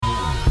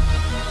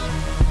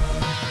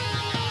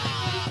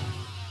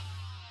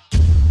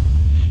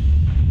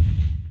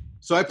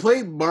So I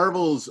played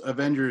Marvel's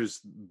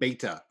Avengers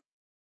beta.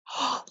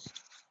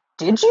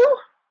 Did you?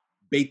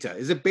 Beta.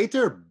 Is it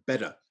beta or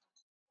beta?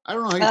 I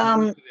don't know how you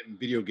pronounce it in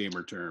video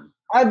gamer term.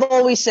 I've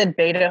always said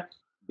beta.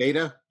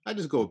 Beta? I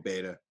just go with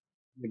beta.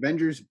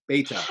 Avengers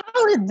beta.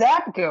 How did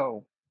that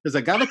go? Because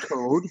I got a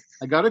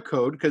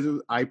code.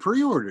 Because I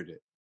pre-ordered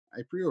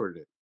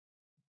it.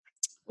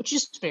 Which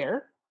is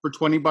fair. For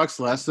 $20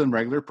 less than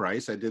regular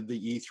price. I did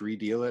the E3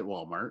 deal at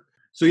Walmart.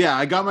 So yeah,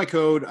 I got my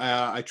code.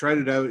 I tried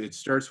it out. It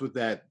starts with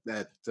that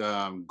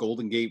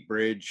Golden Gate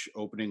Bridge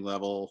opening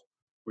level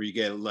where you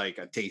get like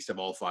a taste of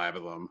all 5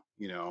 of them,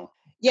 you know.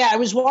 Yeah, I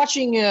was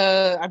watching.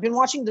 I've been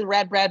watching the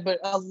Rad Brad, but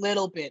a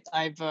little bit.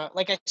 I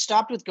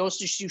stopped with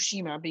Ghost of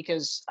Tsushima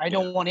because I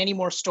don't want any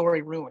more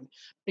story ruined.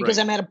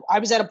 Because right. I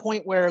was at a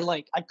point where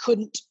like I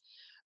couldn't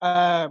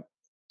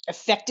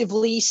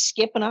effectively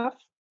skip enough,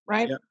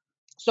 right? Yeah.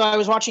 So I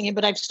was watching it,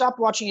 but I've stopped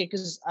watching it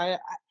because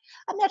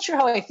I'm not sure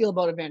how I feel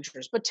about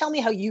Avengers. But tell me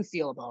how you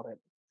feel about it,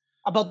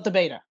 about the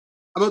beta.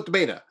 About the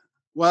beta.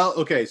 Well,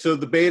 okay, so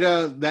the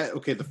beta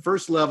the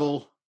first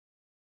level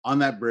on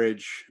that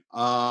bridge.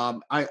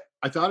 I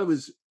thought it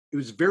was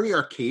very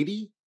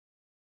arcadey.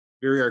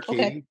 Very arcadey.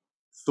 Okay.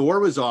 Thor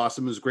was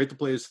awesome. It was great to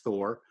play as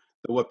Thor.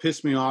 But what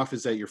pissed me off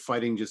is that you're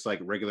fighting just like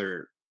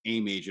regular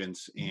AIM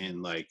agents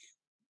and like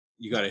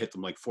you got to hit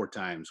them like 4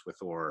 times with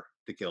Thor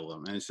to kill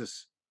them. And it's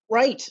just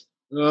right.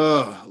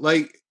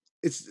 Like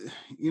it's,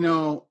 you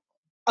know,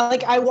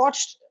 like I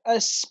watched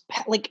a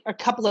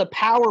couple of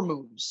power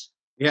moves.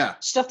 Yeah.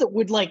 Stuff that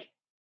would like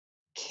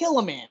kill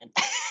a man.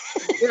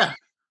 Yeah.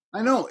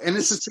 I know, and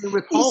it's the same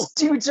with Hulk.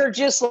 These dudes are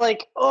just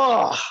like,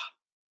 oh.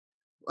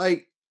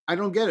 Like, I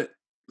don't get it.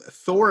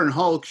 Thor and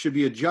Hulk should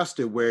be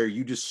adjusted where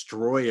you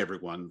destroy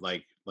everyone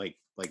like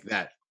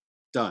that.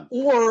 Done.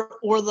 Or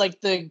like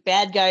the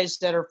bad guys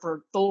that are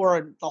for Thor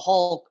and the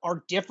Hulk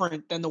are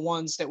different than the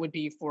ones that would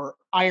be for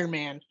Iron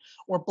Man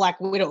or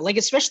Black Widow. Like,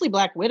 especially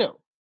Black Widow.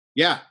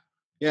 Yeah.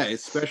 Yeah,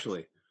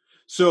 especially.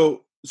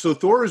 So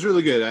Thor was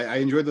really good. I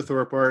enjoyed the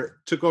Thor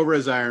part. Took over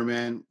as Iron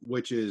Man,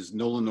 which is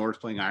Nolan North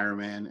playing Iron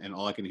Man, and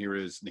all I can hear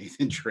is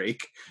Nathan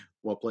Drake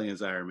while playing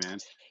as Iron Man.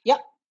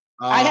 Yep.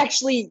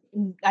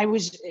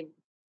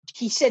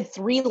 He said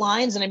 3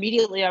 lines, and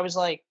immediately I was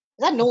like,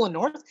 is that Nolan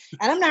North?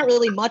 And I'm not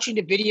really much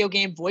into video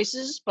game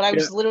voices, but I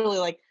was literally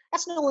like,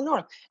 that's Nolan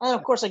North. And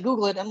of course I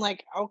Google it. I'm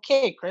like,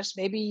 okay, Chris,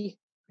 maybe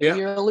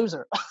you're a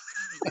loser.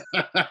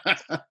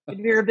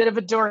 Maybe you're a bit of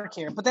a dork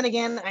here. But then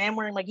again, I am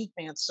wearing my geek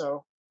pants,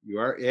 so. You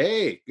are?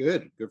 Hey,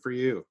 good for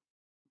you.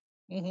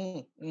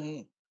 Mm-hmm.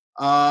 Mm-hmm.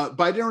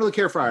 But I didn't really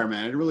care for Iron Man.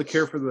 I didn't really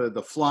care for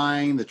the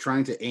flying, the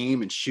trying to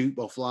aim and shoot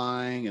while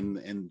flying,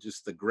 and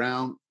just the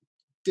ground.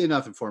 Did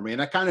nothing for me.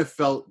 And I kind of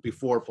felt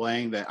before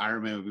playing that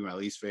Iron Man would be my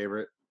least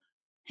favorite.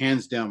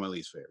 Hands down my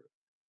least favorite.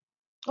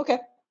 Okay.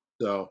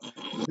 So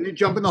then you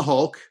jump in the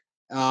Hulk.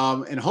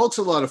 And Hulk's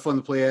a lot of fun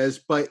to play as,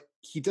 but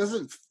he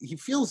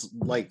feels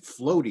like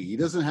floaty. He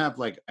doesn't have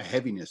like a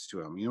heaviness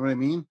to him. You know what I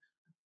mean?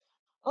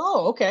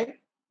 Oh, okay.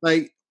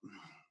 Like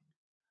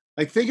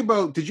think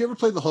about, did you ever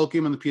play the Hulk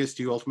game on the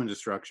PS2, Ultimate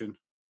Destruction?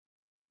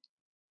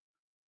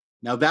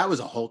 Now that was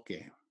a Hulk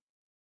game.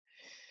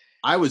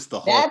 I was the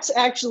Hulk. That's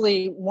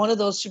actually one of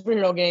those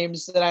superhero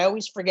games that I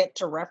always forget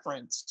to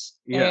reference.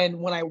 Yeah.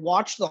 And when I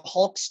watched the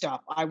Hulk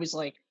stuff, I was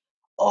like,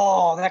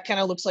 oh, that kind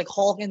of looks like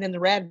Hulk. And then the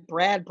Rad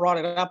Brad brought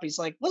it up. He's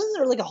like, wasn't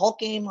there like a Hulk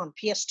game on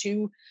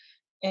PS2?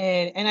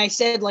 And I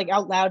said like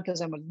out loud,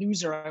 because I'm a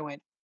loser, I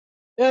went,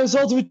 yeah, it was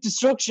Ultimate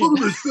Destruction.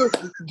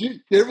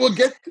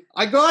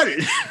 I got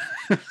it.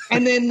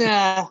 And then,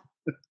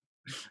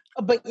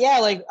 but yeah,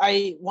 like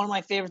one of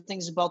my favorite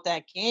things about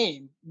that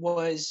game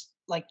was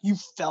like you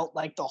felt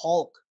like the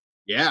Hulk.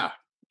 Yeah.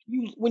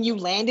 When you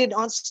landed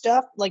on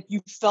stuff, like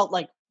you felt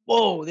like,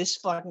 whoa, this is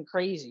fucking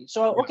crazy.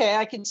 So okay,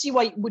 I can see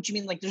what you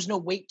mean. Like there's no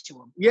weight to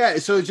him. Yeah.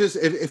 So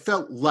it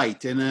felt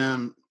light,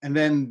 and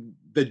then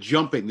the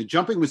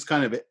jumping was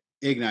kind of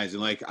agonizing.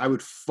 Like I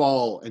would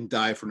fall and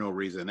die for no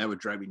reason. That would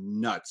drive me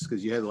nuts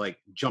because you had to like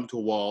jump to a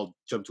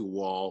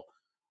wall.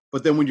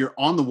 But then when you're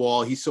on the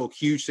wall, he's so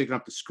huge taking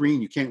up the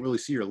screen, you can't really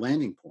see your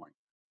landing point.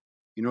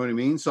 You know what I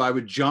mean? So I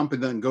would jump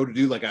and then go to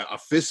do like a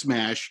fist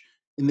smash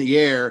in the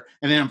air,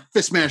 and then I'm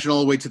fist smashing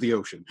all the way to the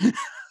ocean.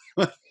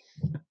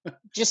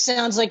 Just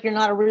sounds like you're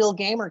not a real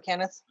gamer,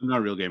 Kenneth. I'm not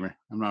a real gamer.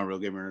 I'm not a real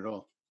gamer at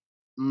all.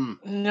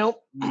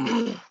 Nope.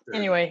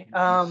 Anyway,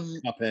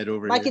 Cuphead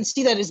over I can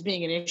see that as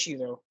being an issue,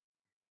 though.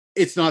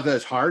 It's not that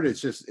it's hard.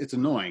 It's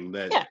annoying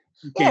that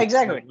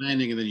exactly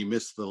landing and then you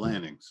miss the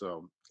landing.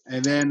 So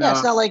and then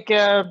it's not like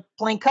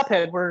playing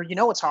Cuphead where you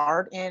know it's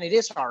hard and it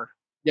is hard.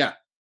 Yeah,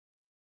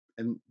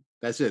 and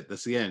that's it.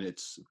 That's the end.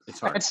 It's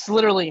hard. That's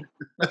literally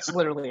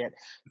it.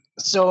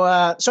 So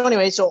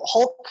anyway, so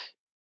Hulk.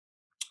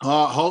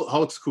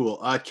 Hulk's cool.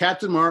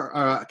 Captain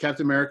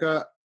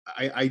America.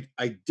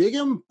 I dig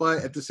him,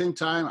 but at the same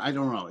time, I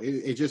don't know.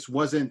 It just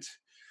wasn't.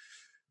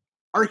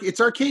 It's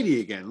arcadey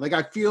again. Like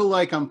I feel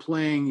like I'm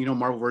playing,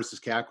 Marvel vs.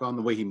 Capcom.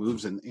 The way he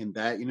moves in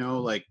that,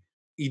 like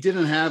he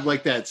didn't have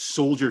like that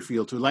soldier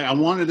feel to it. Like I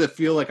wanted to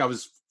feel like I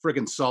was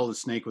freaking Solid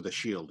Snake with a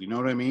shield. You know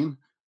what I mean?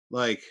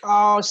 Like,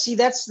 Oh, see,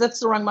 that's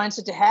the wrong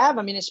mindset to have.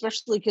 I mean,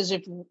 especially because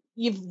if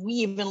we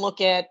even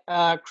look at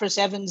Chris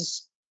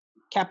Evans,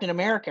 Captain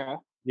America,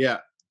 yeah,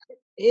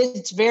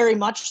 it's very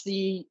much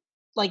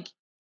like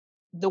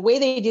the way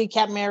they did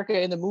Captain America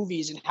in the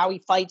movies and how he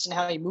fights and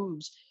how he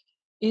moves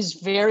is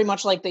very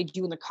much like they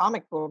do in the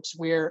comic books,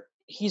 where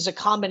he's a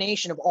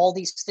combination of all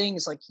these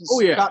things. Like oh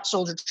he's yeah, got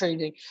soldier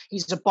training,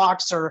 he's a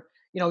boxer,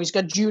 he's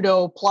got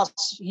judo,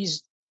 plus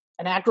he's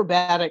an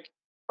acrobat.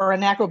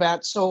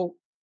 So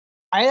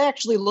I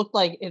actually looked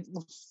like it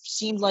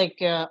seemed like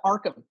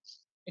Arkham.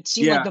 It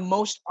seemed like yeah. the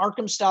most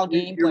Arkham style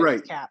You're gameplay right.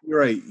 with Cap. You're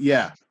right.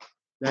 Yeah,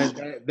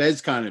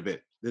 that's kind of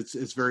it.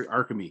 It's very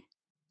Arkhamy.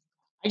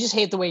 I just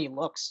hate the way he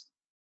looks.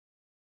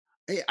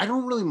 I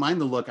don't really mind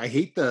the look. I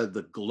hate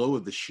the glow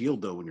of the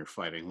shield though when you're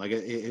fighting. Like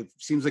it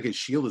seems like his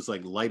shield is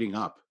like lighting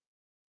up.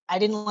 I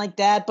didn't like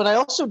that, but I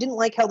also didn't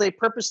like how they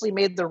purposely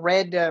made the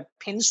red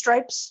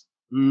pinstripes.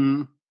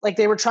 Mm, Like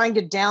they were trying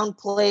to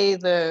downplay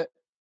the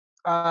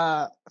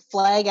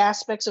flag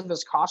aspects of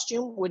his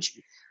costume, which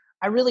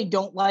I really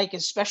don't like,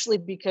 especially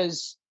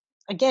because,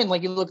 again,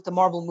 like you look at the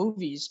Marvel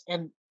movies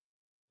and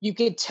you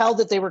could tell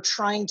that they were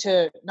trying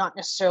to not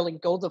necessarily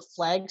go the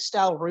flag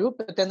style route,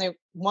 but then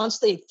once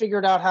they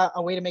figured out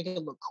a way to make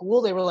it look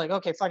cool, they were like,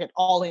 okay, fuck it,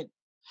 all in.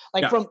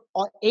 Like yeah, from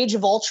Age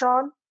of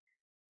Ultron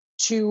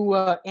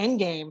to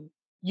Endgame,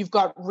 you've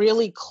got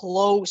really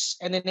close,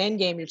 and then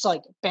Endgame, it's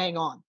like bang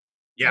on,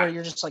 where yeah,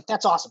 you're just like,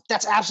 that's awesome,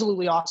 that's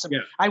absolutely awesome. yeah.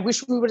 I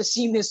wish we would have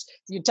seen this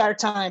the entire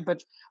time,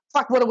 but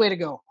fuck, what a way to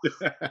go.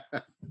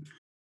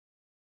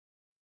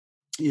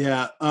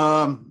 Yeah.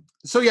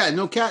 So yeah,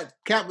 no, Cat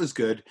was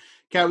good.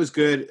 Cat was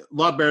good. A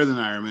lot better than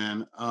Iron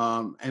Man.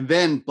 And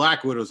then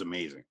Black Widow's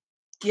amazing.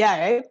 Yeah,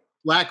 eh?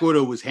 Black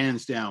Widow was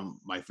hands down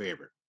my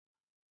favorite.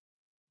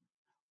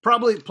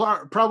 Probably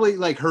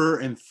like her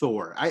and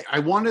Thor. I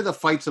wanted to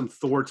fight some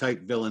Thor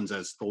type villains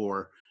as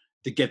Thor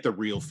to get the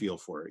real feel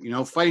for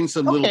it. Fighting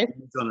some little Okay.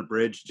 dudes on a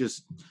bridge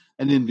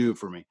and didn't do it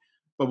for me.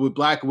 But with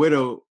Black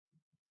Widow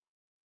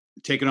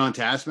taking on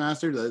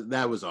Taskmaster,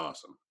 that was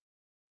awesome.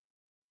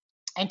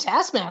 And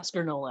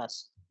Taskmaster, no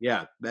less.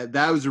 Yeah,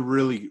 that was a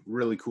really,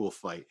 really cool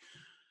fight.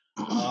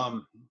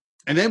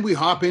 And then we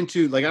hop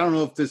into, like, I don't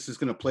know if this is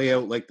going to play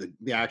out like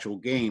the actual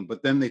game,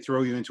 but then they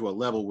throw you into a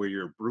level where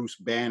you're Bruce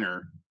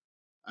Banner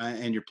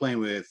and you're playing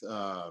with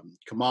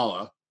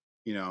Kamala,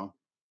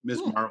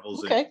 Ms.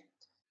 Marvel's and Okay.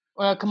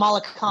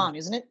 Kamala Khan,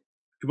 isn't it?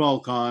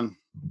 Kamala Khan.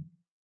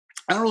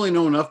 I don't really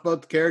know enough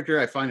about the character.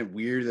 I find it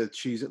weird that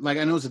she's like,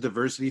 I know it's a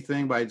diversity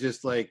thing, but I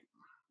just like,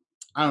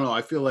 I don't know.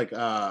 I feel like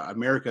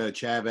America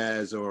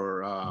Chavez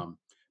or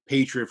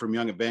Patriot from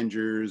Young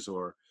Avengers,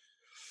 or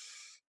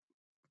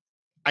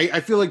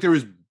I feel like there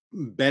was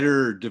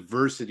better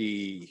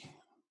diversity.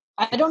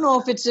 I don't know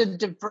if it's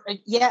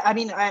yeah. I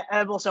mean,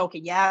 I will say,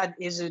 okay, yeah, it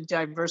is a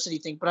diversity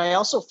thing, but I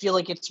also feel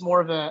like it's more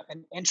of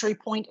an entry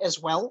point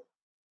as well.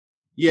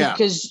 Yeah,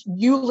 Because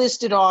you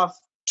listed off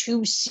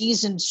two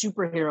seasoned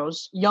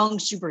superheroes, young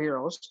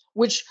superheroes,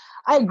 which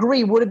I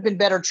agree would have been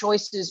better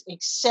choices,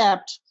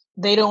 except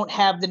they don't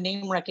have the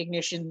name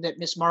recognition that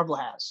Miss Marvel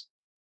has.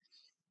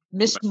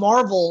 Miss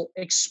Marvel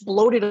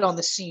exploded on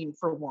the scene,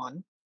 for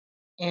one,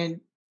 and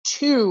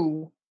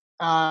two,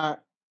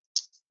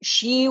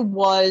 she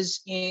was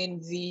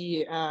in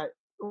the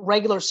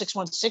regular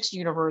 616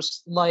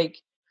 universe,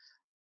 like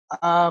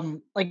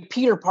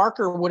Peter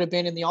Parker would have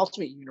been in the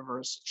Ultimate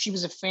Universe. She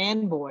was a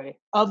fanboy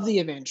of the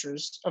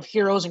Avengers, of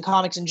heroes and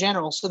comics in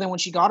general. So then when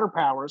she got her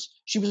powers,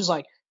 she was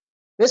like,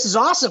 this is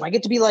awesome. I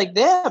get to be like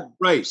them.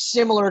 right.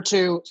 Similar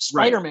to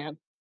Spider-Man.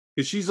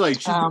 Because she's doing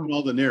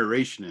all the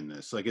narration in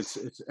this. Like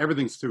it's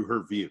everything's through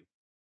her view.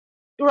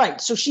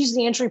 Right. So she's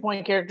the entry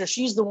point character.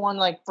 She's the one,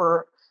 like,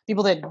 for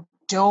people that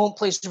don't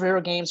play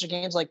superhero games or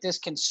games like this,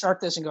 can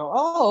start this and go,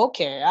 oh,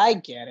 okay, I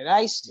get it.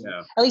 I see.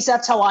 Yeah. At least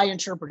that's how I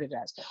interpret it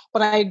as.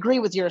 But I agree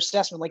with your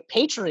assessment. Like,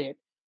 Patriot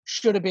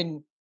should have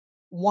been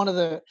one of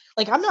the,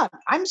 like,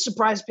 I'm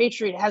surprised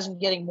Patriot hasn't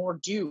getting more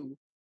due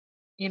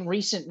in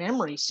recent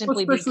memory,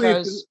 simply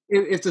because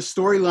if the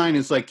storyline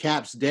is like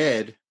Cap's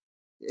dead,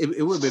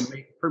 it would have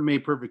been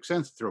made perfect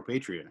sense to throw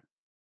Patriot in.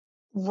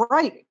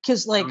 right,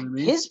 because like You know what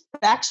I mean? his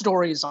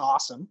backstory is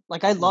awesome.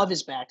 Like, I love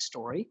his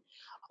backstory.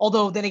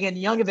 Although then again,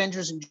 Young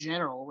Avengers in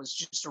general was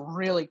just a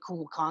really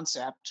cool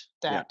concept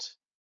that,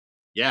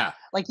 Yeah.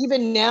 like,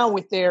 even now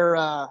with their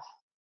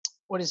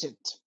what is it,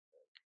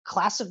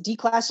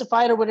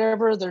 declassified or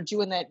whatever, they're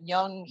doing that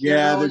young heroes,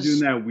 Yeah, they're doing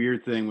that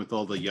weird thing with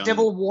all the young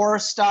Civil War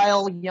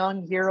style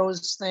young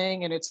heroes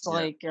thing, and it's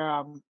like,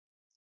 I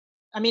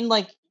mean,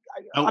 like,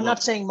 I'm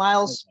not saying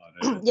Miles,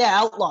 yeah,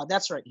 Outlaw,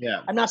 that's right.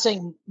 Yeah. I'm not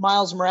saying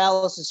Miles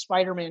Morales as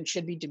Spider-Man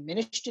should be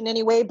diminished in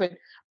any way, but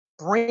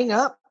bring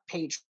up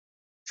Patriot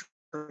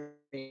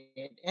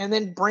and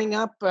then bring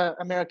up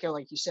America,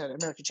 like you said,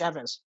 America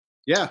Chavez.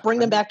 Yeah, bring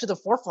them back to the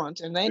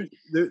forefront, and then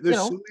there's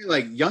so many,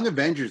 like, Young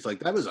Avengers. Like,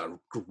 that was a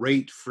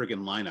great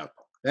friggin' lineup.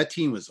 That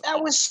team was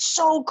was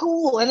so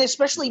cool, and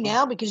especially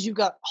now because you've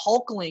got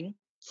Hulkling,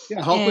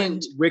 Hulkling,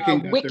 and Wiccan,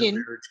 got their Wiccan,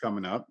 marriage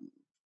coming up,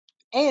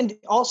 and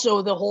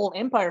also the whole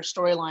Empire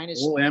storyline is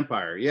whole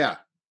Empire. Yeah,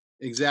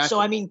 Exactly. So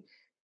I mean,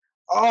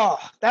 oh,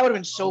 that would have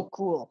been so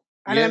cool.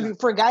 And I Yeah. mean,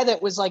 for a guy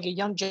that was like a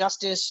Young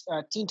Justice,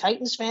 Teen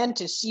Titans fan,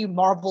 to see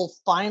Marvel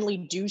finally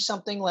do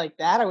something like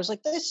that, I was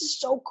like, this is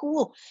so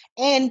cool.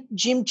 And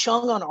Jim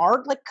Chung on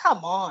art, like,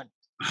 come on.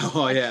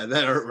 Oh yeah,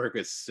 that artwork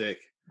is sick.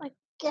 Like,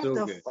 get So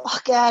the good.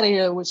 fuck out of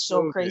here. It was so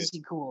So good.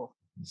 crazy cool.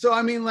 So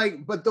I mean,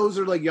 like, but those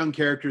are like young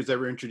characters that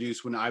were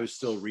introduced when I was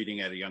still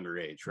reading at a younger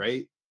age,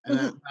 right? And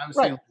Mhm. I'm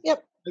Right. saying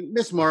Yep. like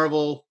Miss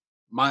Marvel,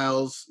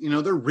 Miles,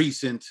 they're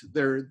recent.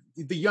 They're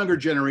the younger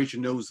generation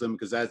knows them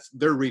because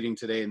they're reading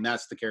today, and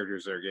that's the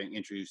characters that are getting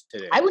introduced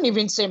today. I wouldn't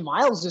even say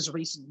Miles is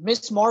recent.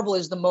 Miss Marvel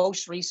is the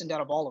most recent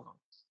out of all of them.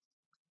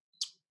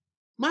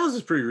 Miles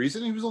is pretty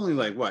recent. He was only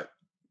like what,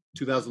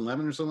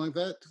 2011 or something like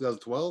that,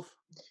 2012.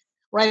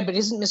 Right, but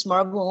isn't Miss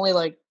Marvel only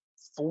like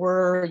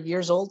 4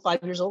 years old,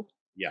 5 years old?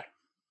 Yeah.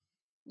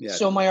 Yeah.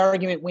 So my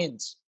argument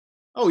wins.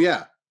 Oh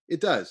yeah, it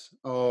does.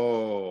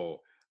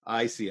 Oh,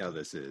 I see how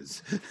this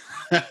is.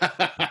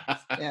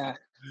 Yeah.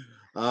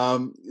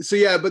 So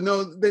yeah, but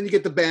no, then you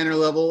get the banner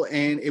level,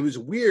 and it was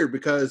weird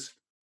because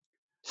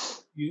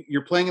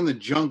you're playing in the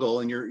jungle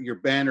and your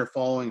banner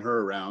following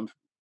her around.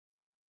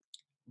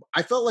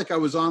 I felt like I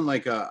was on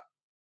like a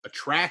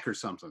track or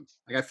something.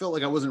 Like I felt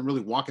like I wasn't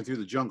really walking through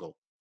the jungle,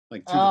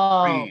 like through the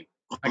Oh. terrain.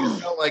 I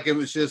just felt like it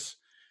was just,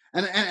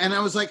 and I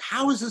was like,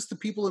 how is this the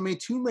people that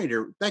made Tomb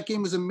Raider? That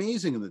game was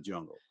amazing in the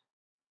jungle.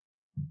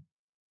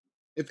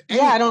 If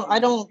Yeah, I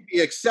don't be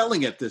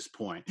excelling at this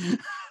point.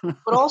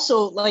 but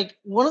also like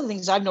one of the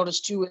things I've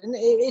noticed too, and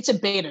it's a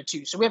beta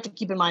too, so we have to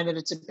keep in mind that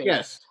it's a beta.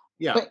 Yes.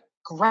 Yeah. But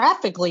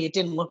graphically it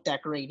didn't look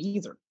that great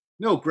either.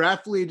 No,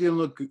 graphically it didn't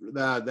look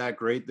that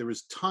great. There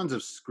was tons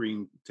of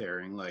screen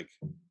tearing, like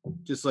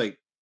just like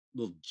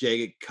little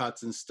jagged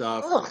cuts and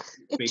stuff. Ugh,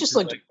 it Faces, just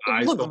looked like, it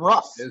eyes looked going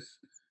rough. like this,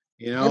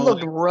 It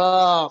looked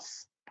rough.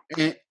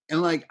 and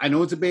like I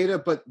know it's a beta,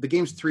 but the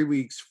game's 3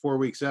 weeks, 4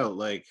 weeks out.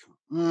 Like,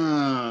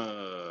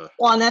 Well,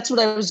 and that's what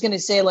I was going to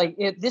say. Like,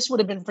 this would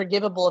have been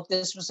forgivable if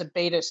this was a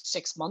beta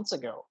 6 months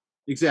ago.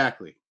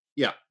 exactly.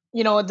 Yeah.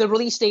 The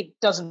release date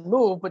doesn't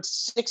move, but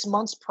 6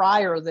 months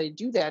prior they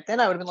do that. Then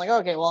I would have been like,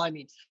 okay, well, I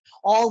mean,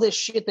 all this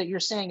shit that you're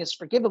saying is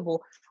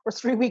forgivable. We're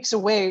 3 weeks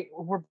away.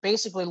 We're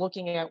basically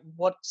looking at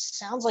what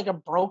sounds like a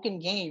broken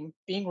game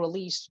being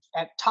released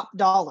at top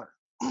dollar.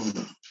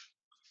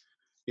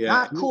 Yeah.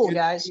 Not cool,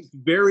 guys. It's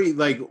very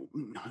like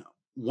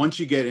once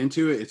you get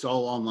into it, it's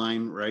all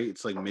online, right?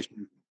 It's like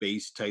mission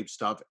based type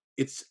stuff.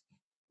 It's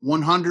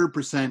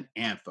 100%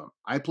 Anthem.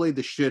 I played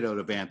the shit out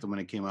of Anthem when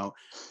it came out,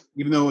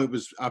 even though it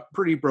was a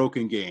pretty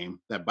broken game,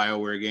 that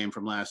BioWare game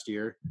from last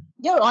year.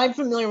 Yeah, I'm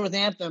familiar with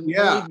Anthem.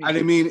 Yeah,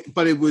 I mean,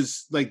 but it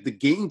was like the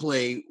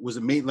gameplay was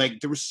amazing. Like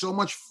there was so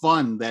much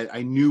fun that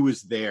I knew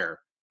was there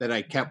that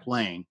I kept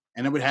playing,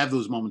 and I would have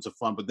those moments of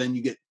fun. But then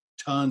you get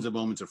tons of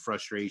moments of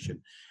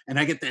frustration, and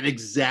I get that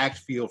exact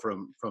feel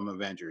from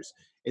Avengers.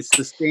 It's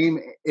the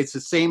same. It's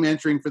the same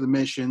entering for the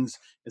missions.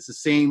 It's the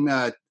same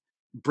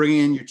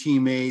bringing in your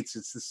teammates.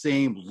 It's the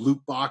same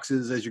loot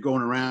boxes as you're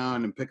going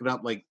around and picking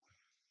up like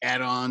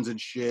add-ons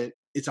and shit.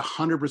 It's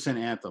 100%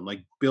 Anthem,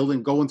 like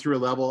going through a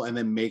level and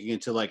then making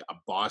it to like a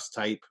boss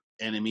type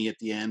enemy at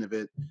the end of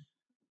it.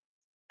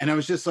 And I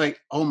was just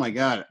like, oh my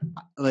God,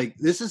 like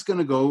this is going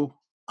to go,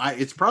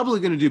 it's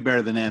probably going to do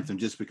better than Anthem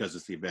just because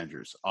it's the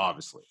Avengers,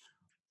 obviously.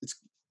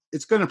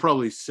 It's going to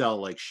probably sell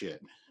like shit.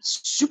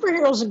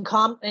 Superheroes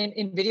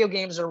in video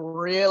games are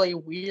really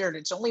weird.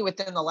 It's only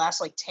within the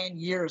last like 10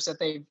 years that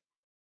they've,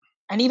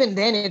 and even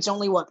then it's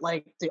only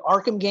like the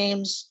Arkham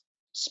games,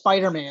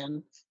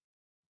 Spider-Man,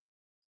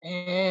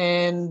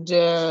 and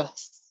I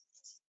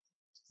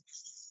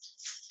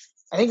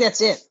think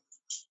that's it.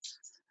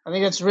 I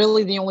think that's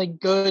really the only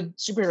good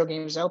superhero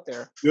games out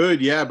there.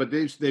 Good, yeah, but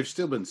they've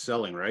still been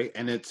selling, right?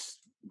 And it's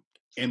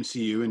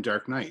MCU and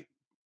Dark Knight.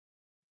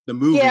 The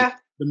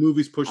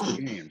movies push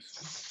the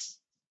games.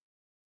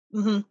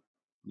 Mm-hmm.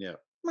 Yeah.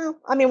 Well,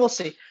 I mean, we'll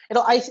see.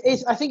 I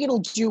think it'll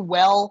do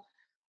well.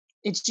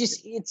 It's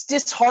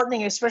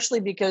disheartening, especially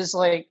because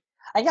like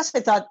I guess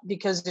I thought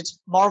because it's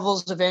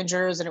Marvel's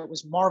Avengers and it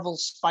was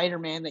Marvel's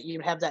Spider-Man that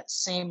you'd have that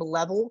same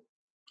level.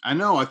 I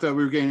know. I thought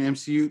we were getting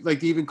MCU.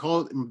 Like they even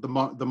call it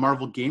the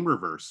Marvel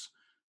Gamerverse.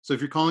 So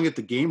if you're calling it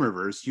the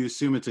Gamerverse, you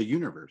assume it's a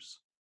universe.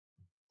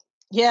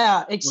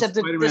 Yeah, except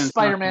that this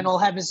Spider-Man will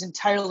have his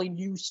entirely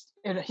new,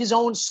 his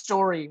own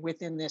story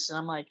within this, and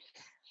I'm like,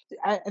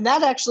 and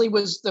that actually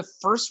was the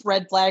first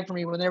red flag for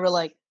me when they were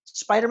like,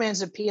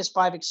 Spider-Man's a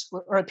PS5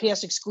 or a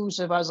PS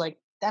exclusive. I was like,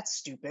 that's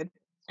stupid.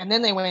 And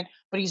then they went,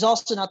 but he's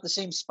also not the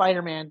same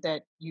Spider-Man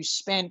that you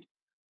spent,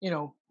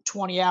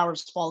 20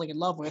 hours falling in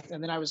love with.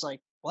 And then I was like,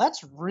 well,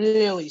 that's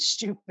really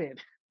stupid.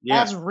 Yeah.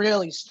 That's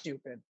really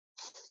stupid.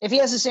 If he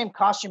has the same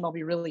costume, I'll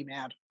be really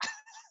mad.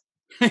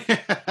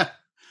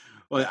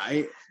 Well,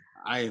 I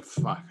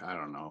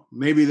don't know.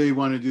 Maybe they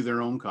want to do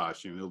their own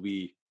costume. It'll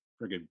be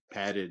freaking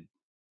padded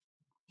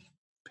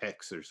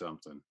pecs or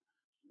something.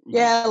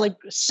 Yeah, like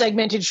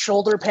segmented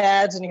shoulder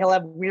pads, and he'll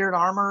have weird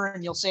armor,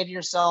 and you'll say to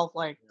yourself,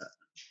 like,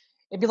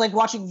 it'd be like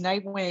watching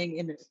Nightwing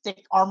in a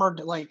thick armored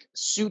like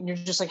suit, and you're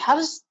just like, how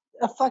does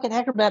a fucking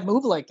acrobat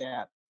move like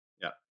that?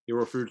 Yeah. He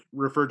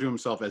referred to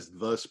himself as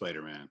the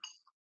Spider-Man.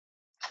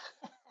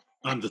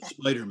 I'm the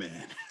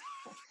Spider-Man.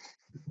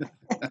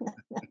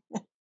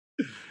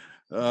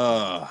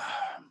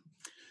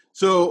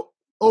 So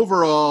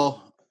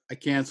overall, I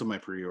canceled my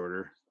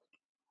pre-order.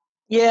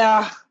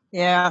 Yeah.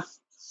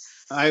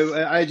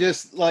 I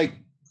just like,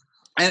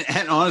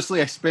 and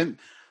honestly, I spent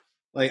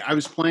like I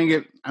was playing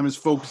it. I was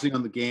focusing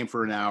on the game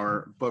for an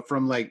hour, but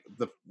from like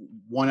the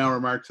 1 hour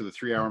mark to the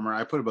 3 hour mark,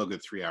 I put about a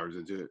good 3 hours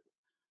into it.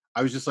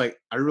 I was just like,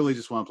 I really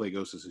just want to play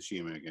Ghost of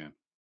Tsushima again.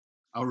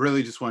 I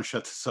really just want to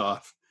shut this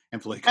off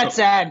and play. That's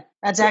sad.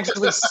 That's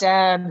actually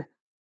sad.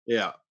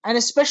 Yeah. And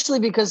especially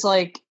because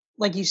like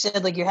you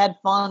said, like you had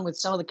fun with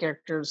some of the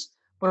characters,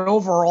 but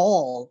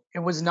overall it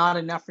was not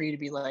enough for you to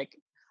be like,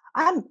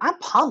 I'm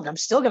pumped. I'm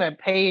still gonna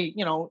pay,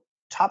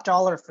 top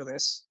dollar for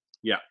this.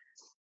 Yeah.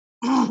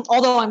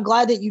 Although I'm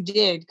glad that you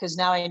did, because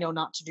now I know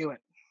not to do it.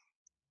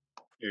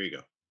 There you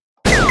go.